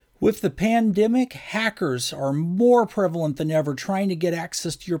With the pandemic, hackers are more prevalent than ever trying to get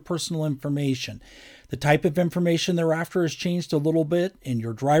access to your personal information. The type of information they're after has changed a little bit, and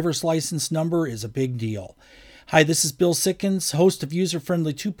your driver's license number is a big deal. Hi, this is Bill Sickens, host of User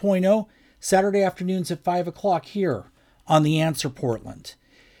Friendly 2.0, Saturday afternoons at 5 o'clock here on The Answer Portland.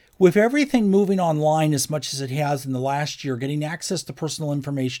 With everything moving online as much as it has in the last year, getting access to personal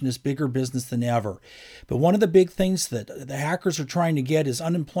information is bigger business than ever. But one of the big things that the hackers are trying to get is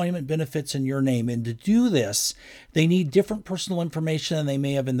unemployment benefits in your name. And to do this, they need different personal information than they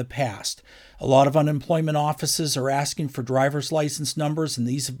may have in the past. A lot of unemployment offices are asking for driver's license numbers, and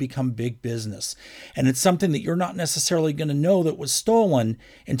these have become big business. And it's something that you're not necessarily going to know that was stolen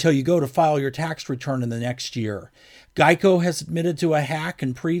until you go to file your tax return in the next year. Geico has admitted to a hack,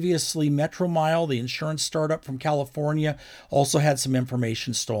 and previously Metromile, the insurance startup from California, also had some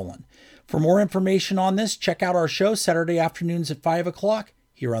information stolen. For more information on this, check out our show Saturday afternoons at 5 o'clock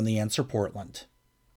here on The Answer Portland.